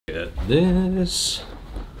this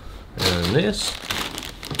and this.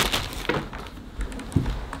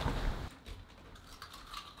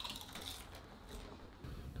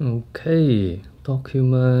 Okay,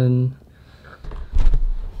 document.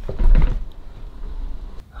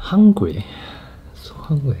 Hungry. So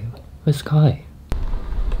hungry. Where's Kai?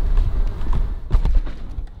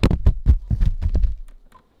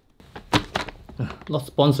 Not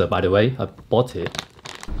sponsored, by the way. I bought it.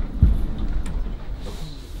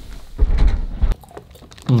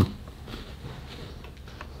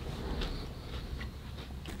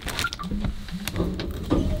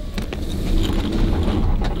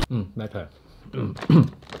 Better.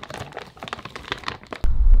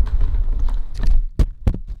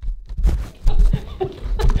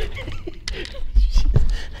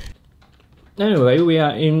 Anyway, we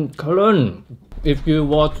are in Cologne. If you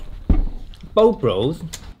watch BokeBros,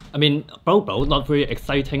 I mean BokeBros, not very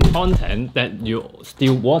exciting content that you're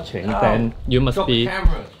still watching, then you must be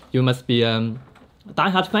die-hard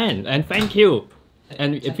fan, and thank you.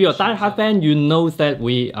 And if you're a die-hard fan, you know that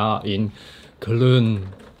we are in Cologne,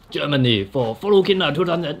 Germany for Photokina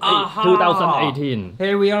 2018.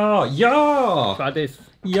 Here we are. Yeah. Try this.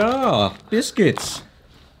 Yeah. Biscuits.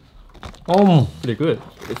 Pretty good.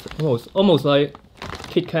 It's almost like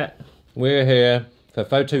Kit Kat. We're here for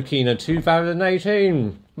Photokina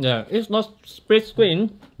 2018. Yeah, it's not split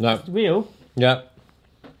screen. No. It's real. Yeah.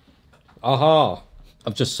 Aha.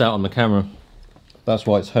 I've just sat on the camera. That's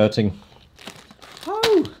why it's hurting.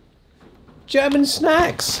 Oh. German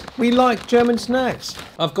snacks. We like German snacks.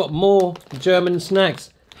 I've got more German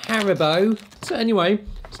snacks. Haribo. So anyway,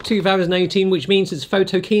 it's 2018, which means it's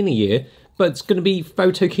Photokina year. But it's going to be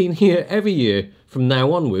Photokina year every year from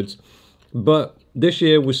now onwards. But this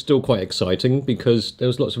year was still quite exciting because there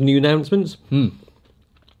was lots of new announcements. And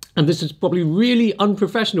this is probably really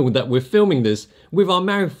unprofessional that we're filming this with our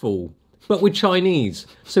mouth full. But we're Chinese.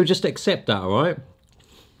 So just accept that, alright?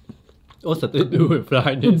 What's that to do with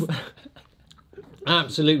blindness?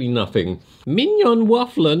 Absolutely nothing. Mignon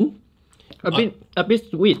wafflen. A bit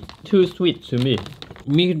sweet. Too sweet to me.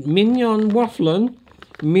 Mignon wafflen.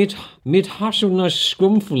 Mit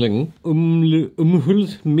Haselnuss-Schrumpfeling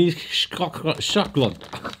umhüllt mit Schokolade.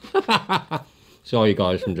 Sorry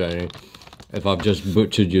guys from Germany if I've just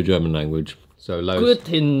butchered your German language. So loads.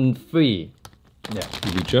 Gluten-free. Yeah.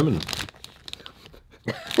 You be German.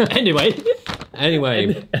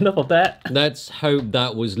 Anyway, enough of that. Let's hope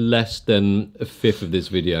that was less than a fifth of this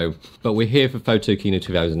video. But we're here for Photokina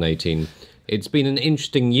 2018. It's been an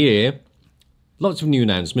interesting year. Lots of new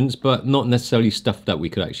announcements, but not necessarily stuff that we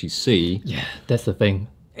could actually see. Yeah, that's the thing.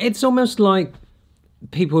 It's almost like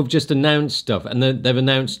people have just announced stuff and they've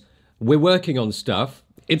announced, we're working on stuff.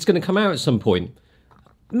 It's going to come out at some point.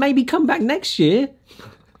 Maybe come back next year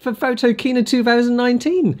for Photokina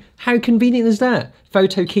 2019. How convenient is that?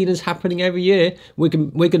 Photokina's happening every year. We're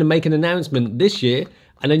going to make an announcement this year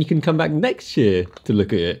and then you can come back next year to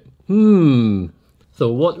look at it.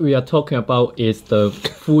 So what we are talking about is the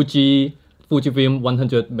Fujifilm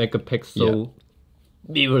 100 megapixel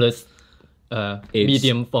mirrorless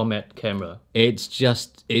medium format camera. It's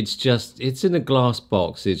in a glass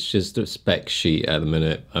box. It's just a spec sheet at the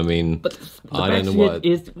minute. I mean, but I don't know what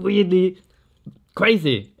is really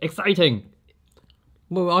crazy, exciting.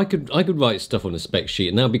 Well, I could write stuff on a spec sheet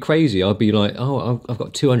and that'd be crazy. I'd be like, oh, I've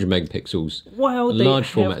got 200 megapixels. Well, a large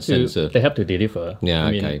format sensor. They have to deliver. Yeah,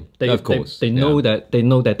 okay. Of course. They know that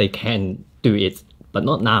they can do it, but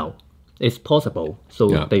not now. It's possible,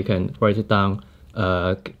 so they can write it down,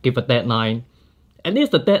 give a deadline. At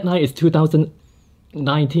least the deadline is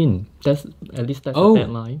 2019. That's at least that's the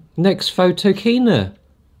deadline. Next Photokina.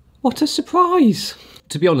 What a surprise!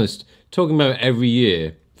 To be honest, talking about every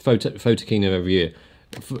year, Photokina every year.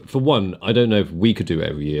 For one, I don't know if we could do it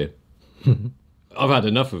every year. I've had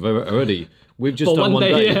enough of it already. We've just done one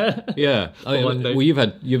day. Yeah. Well,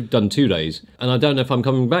 you've done 2 days, and I don't know if I'm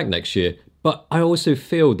coming back next year. But I also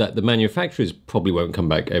feel that the manufacturers probably won't come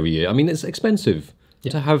back every year. I mean, it's expensive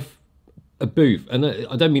to have a booth. And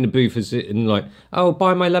I don't mean a booth as in like, oh,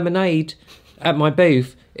 buy my lemonade at my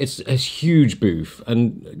booth. It's a huge booth.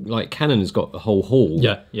 And like Canon's got a whole hall.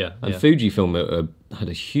 Yeah. And Fujifilm had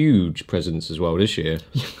a huge presence as well this year.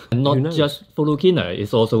 And not just Photokina,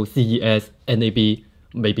 it's also CES, NAB,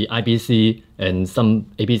 maybe IBC, and some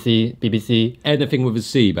ABC, BBC. Anything with a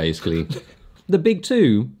C, basically. The big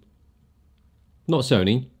two... Not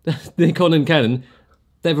Sony, Nikon and Canon,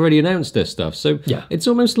 they've already announced their stuff. So it's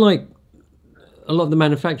almost like a lot of the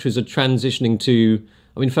manufacturers are transitioning to...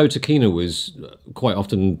 I mean, Photokina was quite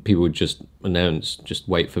often people would just announce, just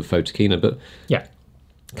wait for Photokina. But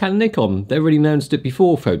Canon, Nikon, they already announced it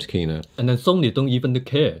before Photokina. And then Sony don't even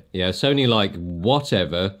care. Yeah, Sony like,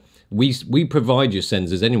 whatever. We provide your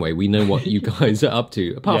sensors anyway. We know what you guys are up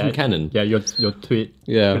to, apart from Canon. Yeah, your tweet.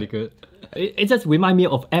 Yeah. Pretty good. It just reminds me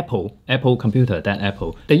of Apple computer, that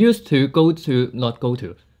Apple. They used to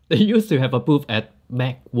they used to have a booth at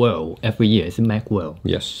Macworld every year. It's in Macworld.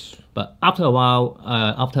 Yes. But after a while,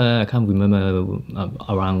 after I can't remember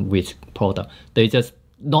around which product, they just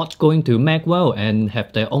not going to Macworld and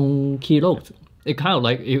have their own keynote. It kind of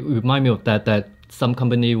like, it reminds me of that some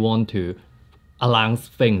company want to announce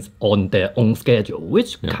things on their own schedule,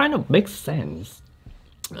 which kind of makes sense.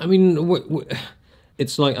 I mean,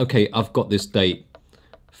 it's like, okay, I've got this date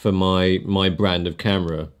for my brand of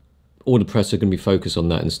camera. All the press are going to be focused on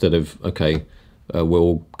that instead of, okay,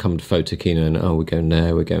 we'll come to Photokina and, we're going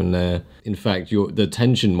there, we're going there. In fact, the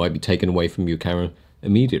attention might be taken away from your camera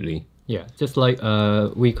immediately. Yeah, just like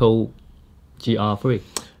Ricoh GR3.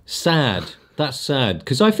 Sad. That's sad.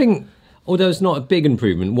 Because I think, although it's not a big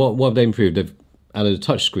improvement, what have they improved? They've added a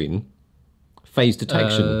touchscreen, phase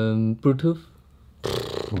detection. Bluetooth?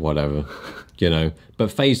 Whatever. You know.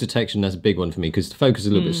 But phase detection, that's a big one for me, because the focus is a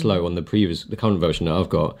little bit slow on the current version that I've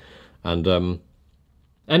got. And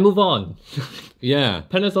move on. Yeah.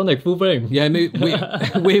 Panasonic full frame. Yeah,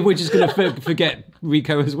 we're just going to forget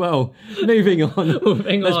Ricoh as well. Moving on.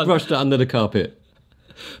 Let's brush that under the carpet.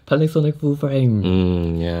 Panasonic full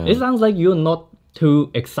frame. Yeah. It sounds like you're not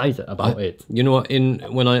too excited about it. You know what?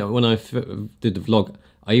 When I did the vlog,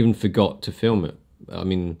 I even forgot to film it. I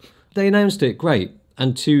mean, they announced it, great,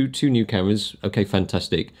 and two new cameras. Okay,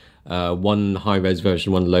 fantastic. One high-res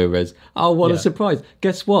version, one low-res. Oh, what a surprise.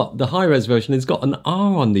 Guess what? The high-res version has got an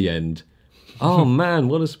R on the end. Oh, man,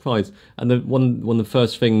 what a surprise. And one of the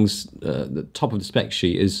first things, the top of the spec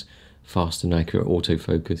sheet is fast and accurate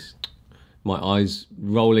autofocus. My eyes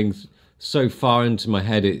rolling so far into my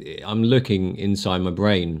head, I'm looking inside my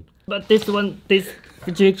brain. But this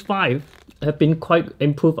GX5 have been quite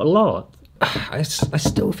improved a lot. I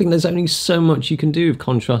still think there's only so much you can do with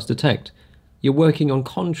contrast detect. You're working on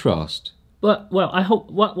contrast. Well, I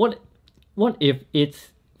hope. What if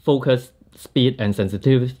its focus speed and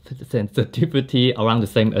sensitivity around the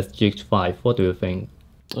same as GH5? What do you think?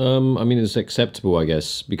 I mean, it's acceptable, I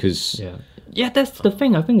guess, because yeah, that's the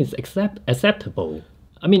thing. I think it's acceptable.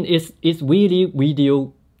 I mean, it's really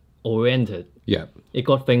video oriented. Yeah, it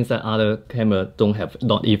got things that other camera don't have,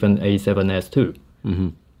 not even A7S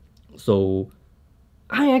II. So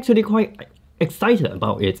I actually quite excited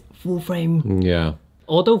about it. Full frame. Yeah.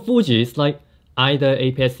 Although Fuji is like either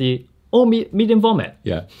APS-C or medium format.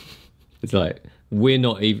 Yeah. It's like, we're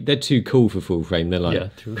not even, they're too cool for full frame. They're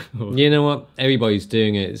like, too cool. You know what? Everybody's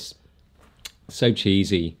doing it. It's so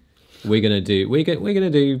cheesy. We're gonna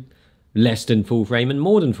do less than full frame and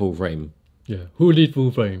more than full frame. Yeah. Who needs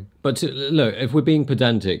full frame? But look, if we're being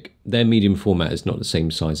pedantic, their medium format is not the same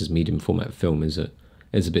size as medium format film, is it?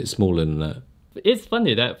 It's a bit smaller than that. It's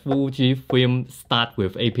funny that Fuji film start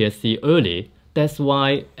with APS-C early. That's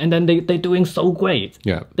why, and then they're doing so great.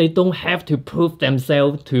 Yeah. They don't have to prove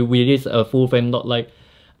themselves to release a full frame. Not like,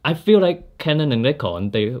 I feel like Canon and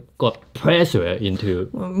Nikon, they got pressure into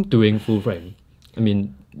doing full frame. I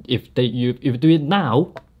mean, if you do it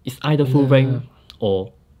now, it's either full frame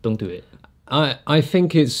or don't do it. I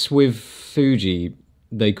think it's with Fuji,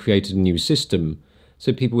 they created a new system.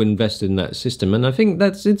 So people invested in that system. And I think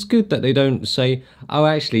it's good that they don't say, oh,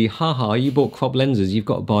 actually, haha, you bought crop lenses, you've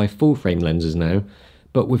got to buy full frame lenses now.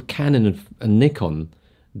 But with Canon and Nikon,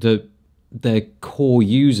 their core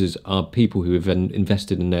users are people who have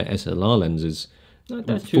invested in their SLR lenses,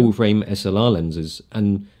 full frame SLR lenses.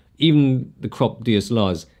 And even the crop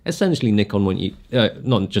DSLRs, essentially Nikon want you,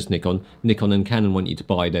 not just Nikon and Canon want you to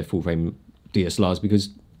buy their full frame DSLRs because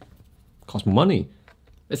it costs more money.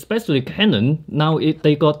 Especially Canon, now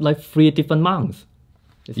they got like 3 different mounts.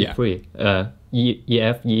 It's free.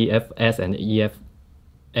 EF, EFS, and EF.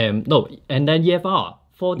 And then EFR.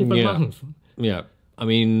 4 different mounts. Yeah. I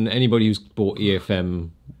mean, anybody who's bought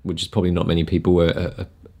EFM, which is probably not many people,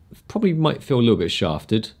 probably might feel a little bit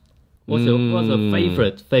shafted. What's your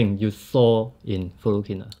favorite thing you saw in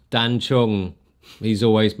Photokina? Dan Cheung. He's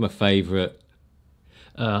always my favorite.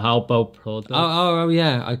 How about product? Oh,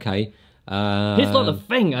 yeah, okay. He's not a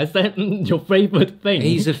thing. I said your favorite thing.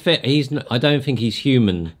 He's a fit. I don't think he's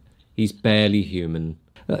human. He's barely human.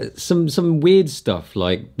 Some weird stuff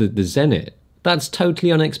like the Zenit. That's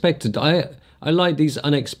totally unexpected. I like these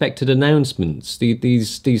unexpected announcements.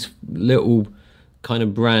 These little kind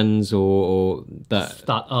of brands or that.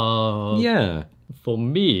 Yeah. For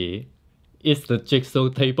me, it's the Jigsaw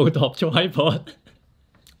tabletop tripod.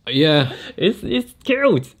 Yeah. It's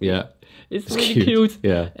cute. Yeah. It's really cute.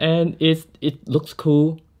 Yeah. And it looks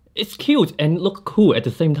cool. It's cute and look cool at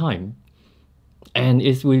the same time. And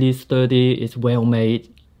it's really sturdy. It's well made.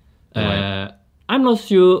 Right. I'm not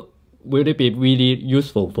sure will it be really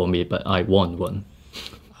useful for me, but I want one.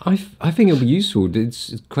 I think it'll be useful.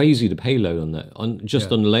 It's crazy the payload on that. On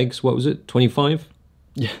the legs, what was it? 25?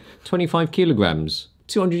 Yeah. 25 kilograms.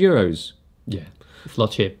 200 euros. Yeah. It's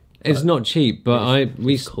not cheap. It's not cheap, but I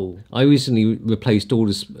recently replaced all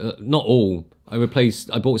this. Not all. I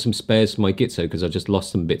bought some spares for my Gitzo because I just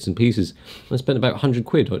lost some bits and pieces. I spent about 100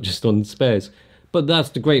 quid just on spares. But that's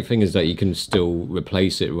the great thing is that you can still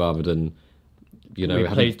replace it rather than,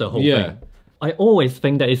 replace the whole thing. I always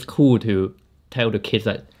think that it's cool to tell the kids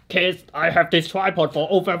that, kids, I have this tripod for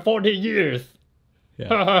over 40 years.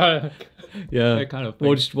 Yeah. Yeah. That kind of thing.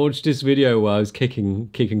 Watch this video where I was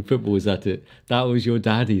kicking footballs at it. That was your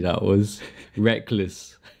daddy, that was.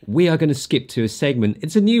 Reckless. We are going to skip to a segment.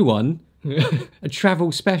 It's a new one. A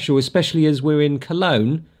travel special, especially as we're in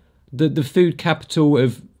Cologne, the food capital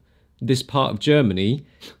of this part of Germany.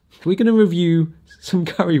 We're going to review some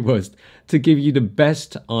currywurst to give you the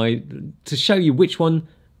best to show you which one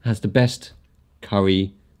has the best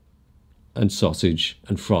curry and sausage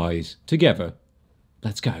and fries together.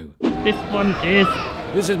 Let's go. This one is...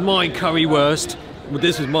 This is my currywurst. Well,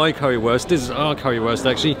 this is my currywurst. This is our currywurst,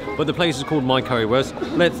 actually. But the place is called My Currywurst.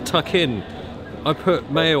 Let's tuck in. I put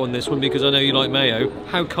mayo on this one because I know you like mayo.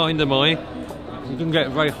 How kind am I? You can get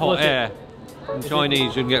very hot air. In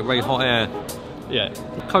Chinese, you can get very hot air. Yeah.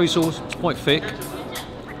 Curry sauce, it's quite thick.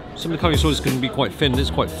 Some of the curry sauce can be quite thin. It's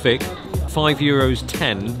quite thick.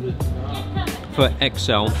 €5.10 for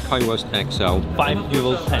XL, currywurst XL.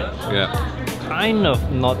 €5.10. Yeah. Kind of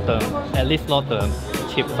not at least not the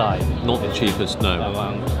cheap side. Not the cheapest, no.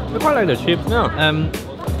 I quite like the cheap. Yeah.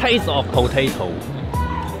 Taste of potato.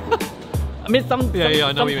 I mean, some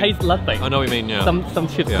taste nothing. I know what you mean, yeah. Some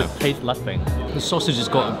chips taste nothing. The sausage has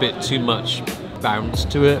got a bit too much bounce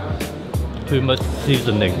to it. Too much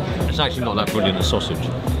seasoning. It's actually not that brilliant, a sausage.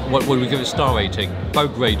 What would we give it a star rating?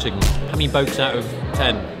 Boke rating. How many Bokes out of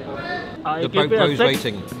 10? I The give it a BokeBros 6.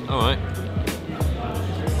 rating. Alright.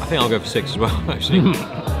 I think I'll go for 6 as well, actually.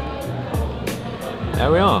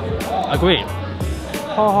 There we are. Agreed.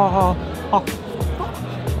 Ha ha ha.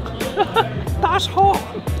 That's hot.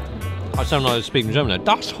 I sound like I was speaking German there.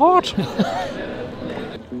 That's hot.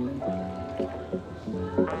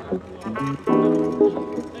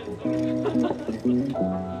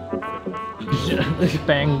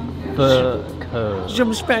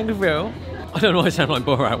 Spankerville. I don't know why I sound like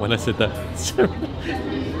Borat when I said that.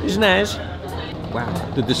 It's nice. Wow.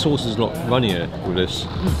 The sauce is a lot runnier with this.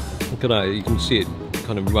 Look at that, you can see it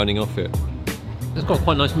kind of running off it. It's got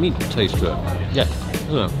quite a nice meat taste to it. Yes.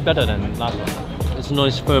 Isn't it? Better than last one. It's a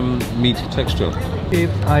nice firm meat texture.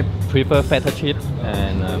 I prefer fatter chip,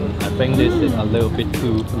 and I think this is a little bit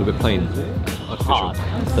plain. hard.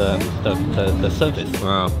 The surface.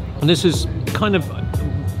 Wow. And this is kind of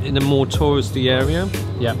in a more touristy area.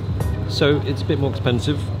 Yeah. So it's a bit more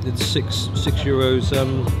expensive. It's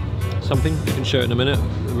 €6 something. You can show it in a minute.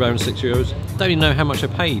 Around €6. Don't even know how much I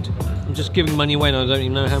paid. I'm just giving money away and I don't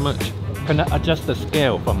even know how much. Can I adjust the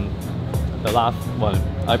scale from the last one?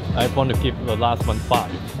 I want to give the last one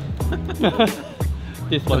 5.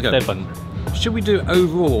 This one 7. Should we do it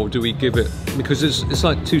overall or do we give it, because it's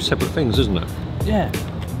like 2 separate things, isn't it? Yeah.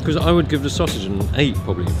 Because I would give the sausage an 8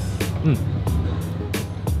 probably.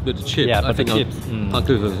 But the chips, yeah, but I think chips,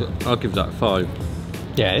 I'll give that a 5.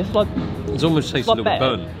 Yeah, it's not. It almost tastes a little bit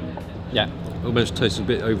burnt. Yeah. Almost tastes a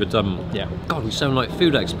bit overdone. Yeah. God, we sound like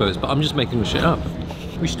food experts, but I'm just making shit up.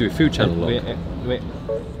 We should do a food channel log. Wait.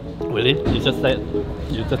 Really? You just said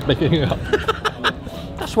you're just making it up.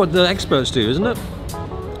 That's what the experts do, isn't it?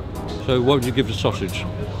 So what would you give the sausage?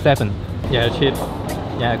 7. Yeah, chips.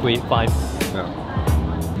 Yeah, agree. 5. Yeah.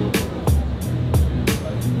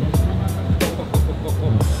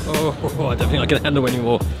 Oh, I don't think I can handle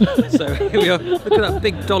anymore. So here we are. Look at that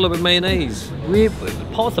big dollop of mayonnaise.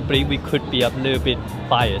 Possibly we could be a little bit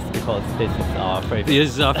biased because this is our favorite. This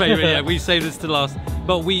is our favorite. Yeah, we saved this to last,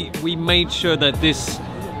 but we made sure that this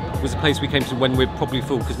was a place we came to when we're probably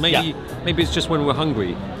full, because maybe it's just when we're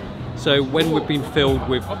hungry. So when we've been filled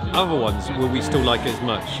with other ones, will we still like it as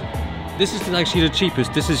much? This is actually the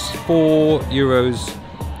cheapest. This is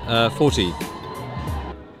 €4.40.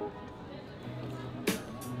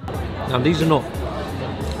 Now these are not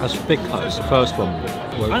as thick cut as the first one.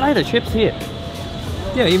 I like the chips here.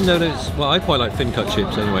 Yeah, even though it's, well, I quite like thin cut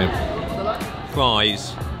chips anyway.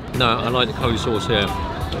 Fries. No, I like the curry sauce here.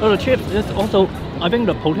 Oh, the chips is also, I think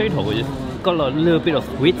the potato is got a little bit of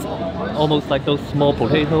sweet, almost like those small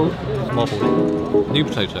potatoes. small potato. New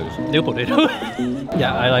potatoes. New potato.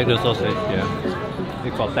 Yeah, I like the sausage. Yeah,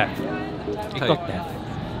 it got that. It Okay. got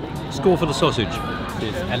that. Score for the sausage.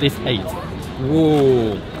 It's at least 8.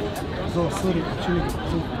 Whoa.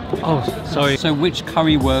 Oh, sorry. So which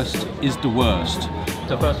currywurst is the worst?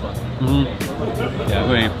 The first one. Yeah,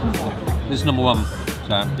 agree. This is number 1.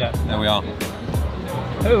 So Yeah. there we are.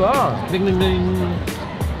 Oh wow. Ding ding ding.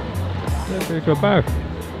 Let's go back.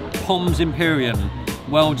 Pom's Imperium.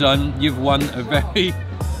 Well done. You've won a very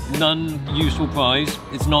non-useful prize.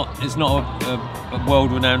 It's not a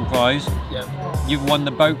world-renowned prize. Yeah. You've won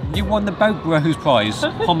the BokeBros prize,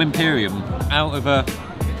 Pom Imperium, out of a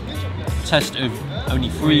test of only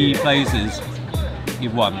 3 places.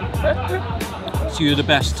 You've won. So you're the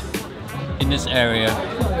best in this area,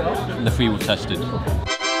 and the 3 were tested.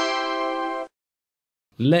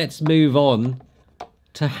 Let's move on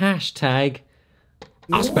to hashtag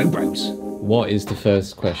Ask BokeBros. What is the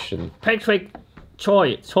first question? Patrick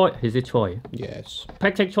Choi. Is it Choi? Yes.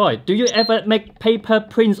 Patrick Choi. Do you ever make paper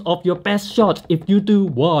prints of your best shot? If you do,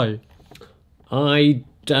 why? I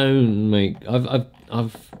don't make.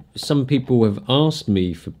 I've. Some people have asked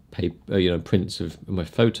me for paper, prints of my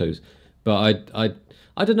photos, but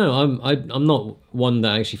I don't know. I'm not one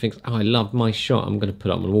that actually thinks, oh, I love my shot, I'm going to put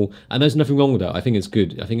it up on the wall. And there's nothing wrong with that. I think it's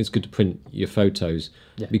good. I think it's good to print your photos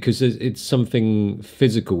because it's something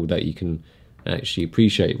physical that you can actually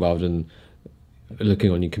appreciate rather than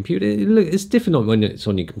looking on your computer. It's different when it's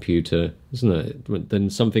on your computer, isn't it, than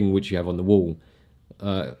something which you have on the wall.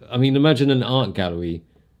 I mean, imagine an art gallery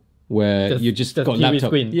where you just got TV laptop,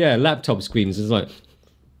 screen. Laptop screens. It's like,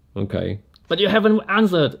 okay, But you haven't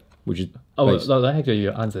answered. which is Oh, no, actually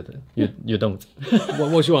you answered. You don't.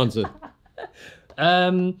 what's your answer?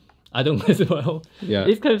 I don't as well. Yeah.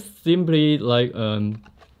 It's kind of simply like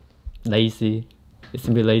lazy. It's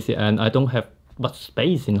simply lazy, and I don't have much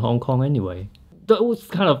space in Hong Kong anyway. Those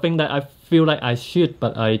kind of thing that I feel like I should,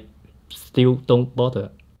 but I still don't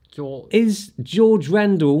bother. Is George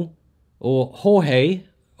Randall or Jorge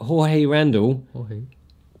Randall? Okay.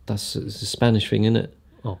 It's a Spanish thing, isn't it?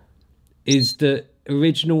 Oh. Is the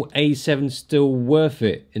original A7 still worth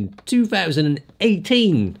it in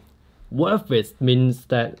 2018? Worth it means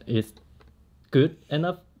that it's good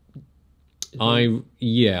enough. I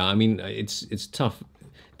mean it's tough.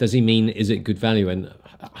 Does he mean is it good value? And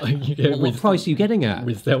what price are you getting at?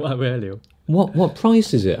 We sell our value. What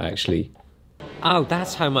price is it actually? Oh,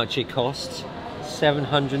 that's how much it costs.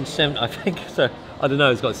 707. I think so. I don't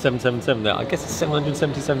know. It's got 777 there. I guess it's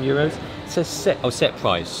 777 euros. It says set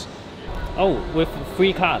price. Oh, with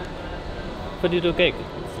free card. 32 gig.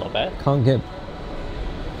 It's not bad. Can't get.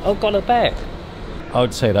 Oh, got it back. I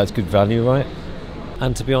would say that's good value, right?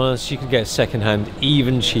 And to be honest, you can get second hand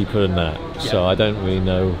even cheaper than that. Yeah. So I don't really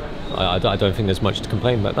know. I don't think there's much to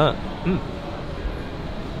complain about that.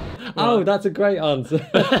 Oh, that's a great answer.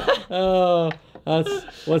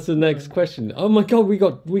 What's the next question? Oh my god, we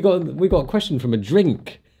got a question from a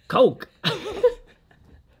drink. Coke.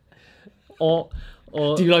 or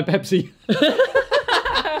do you like Pepsi?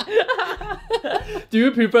 Do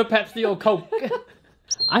you prefer Pepsi or Coke?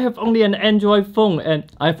 I have only an Android phone and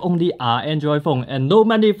no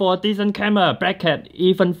money for a decent camera, bracket,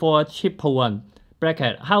 even for a cheaper one,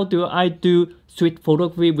 bracket. How do I do street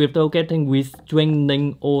photography without getting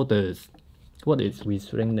restraining orders? What is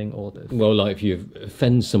restraining orders? Well, like if you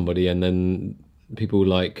offend somebody and then people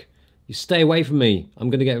like, you stay away from me, I'm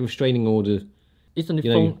going to get a restraining order. Isn't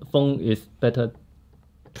it phone is better?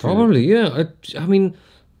 Probably, yeah. I mean,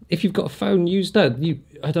 if you've got a phone, use that.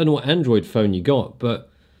 I don't know what Android phone you got, but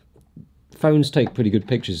phones take pretty good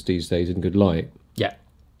pictures these days in good light. Yeah.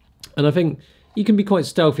 And I think you can be quite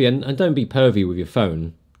stealthy and don't be pervy with your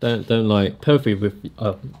phone. Don't like pervy with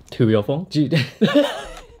to your phone.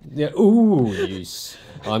 Yeah. Ooh,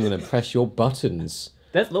 I'm gonna press your buttons.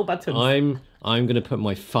 There's no buttons. I'm gonna put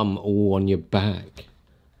my thumb all on your back.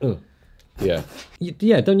 Yeah.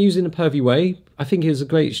 Yeah. Don't use it in a pervy way. I think it's a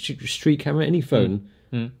great street camera. Any phone.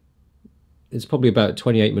 It's probably about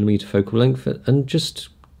 28mm focal length, and just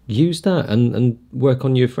use that and work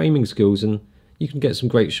on your framing skills, and you can get some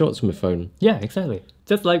great shots from a phone. Yeah, exactly.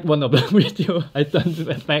 Just like one of the videos I done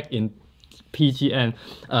back in PGN,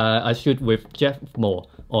 I shoot with Jeff Moore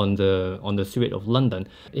on the street of London.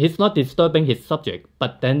 He's not disturbing his subject,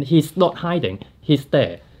 but then he's not hiding. He's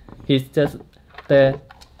there. He's just there.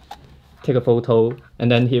 Take a photo,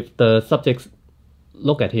 and then if the subjects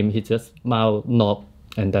look at him, he just mouth nod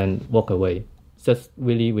and then walk away. Just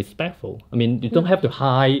really respectful. I mean, you don't have to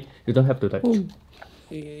hide. You don't have to like.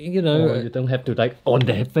 You don't have to like on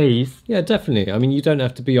their face. Yeah, definitely. I mean, you don't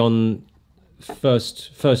have to be on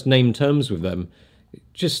first name terms with them.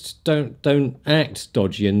 just don't act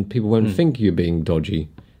dodgy, and people won't think you're being dodgy.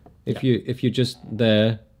 If you're just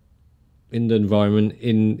there in the environment,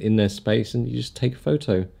 in their space, and you just take a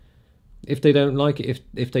photo. If they don't like it,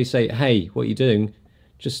 if they say, "Hey, what are you doing?"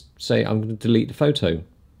 Just say, "I'm going to delete the photo."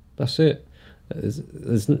 That's it. There's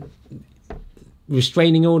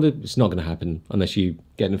restraining order. It's not going to happen unless you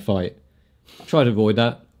get in a fight. Try to avoid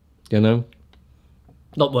that. You know.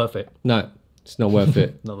 Not worth it. No, it's not worth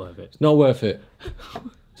it. Not worth it. It's not worth it.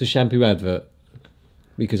 It's a shampoo advert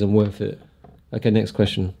because I'm worth it. Okay, next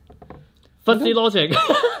question. Fuzzy logic.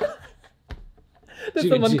 There's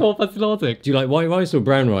someone called Fuzzy Logic. Do you like white rice or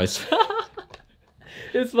brown rice?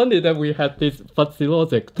 It's funny that we had this Fuzzy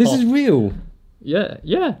Logic. This is real.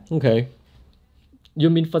 Yeah. Okay. You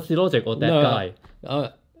mean Fuzzy Logic or that guy?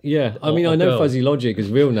 Yeah. I mean, I know Fuzzy Logic is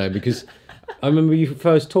real now because I remember you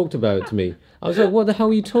first talked about it to me. I was like, "What the hell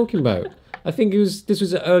are you talking about?" I think this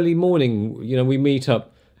was an early morning. You know, we meet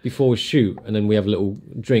up before a shoot and then we have a little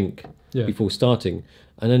drink before starting.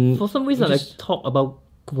 And then for some reason, I talk about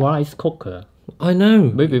rice cooker. I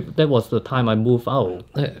know. Maybe that was the time I moved out.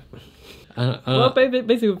 Well,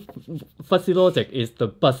 basically, Fuzzy Logic is the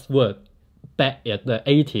buzzword back in the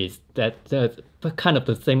 80s. That's kind of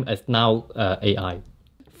the same as now AI.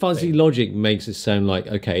 Fuzzy Logic makes it sound like,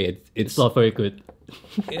 okay, it's not very good.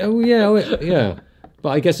 Oh yeah. But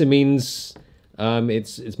I guess it means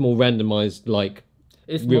it's more randomized, like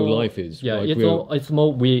real life is. Yeah, like it's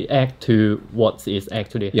more react to what is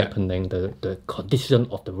actually happening, the condition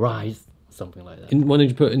of the rice, something like that. Why don't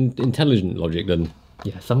you put intelligent logic then?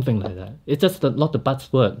 Yeah, something like that. It's just not the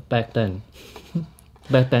buzzword back then.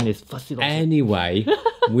 Back then it's Fuzzy Logic. Anyway,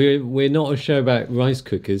 we're not a show about rice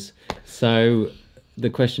cookers, so the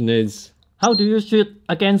question is, how do you shoot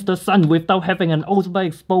against the sun without having an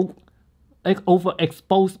overexposed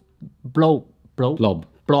blob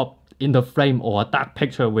in the frame, or a dark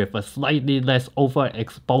picture with a slightly less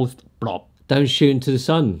overexposed blob? Don't shoot into the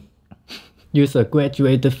sun. Use a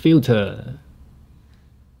graduated filter.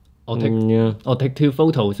 Or take two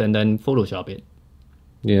photos and then Photoshop it.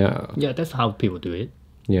 Yeah. Yeah, that's how people do it.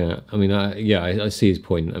 Yeah, I mean, I see his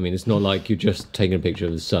point. I mean, it's not like you're just taking a picture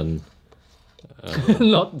of the sun.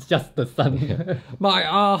 Not just the sun. Yeah. My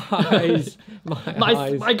eyes.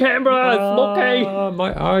 My camera is smoking.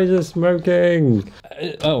 My eyes are smoking.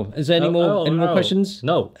 Is there any more questions?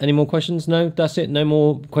 No. Any more questions? No, that's it. No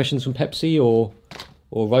more questions from Pepsi or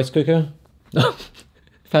rice cooker.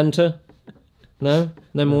 Fanta. No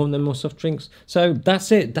more soft drinks. So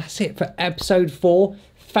that's it. That's it for episode 4.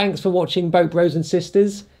 Thanks for watching, BokeBros and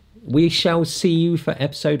sisters. We shall see you for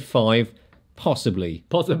episode 5, possibly.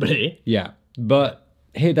 Yeah. But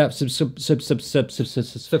hit that subscribe.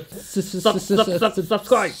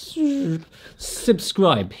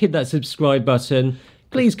 Hit that subscribe button.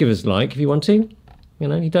 Please give us a like if you want to. You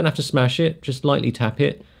know, you don't have to smash it. Just lightly tap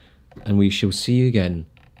it. And we shall see you again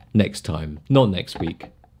next time. Not next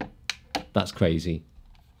week. That's crazy.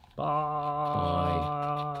 Bye.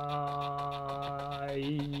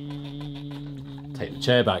 Take the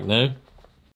chair back now.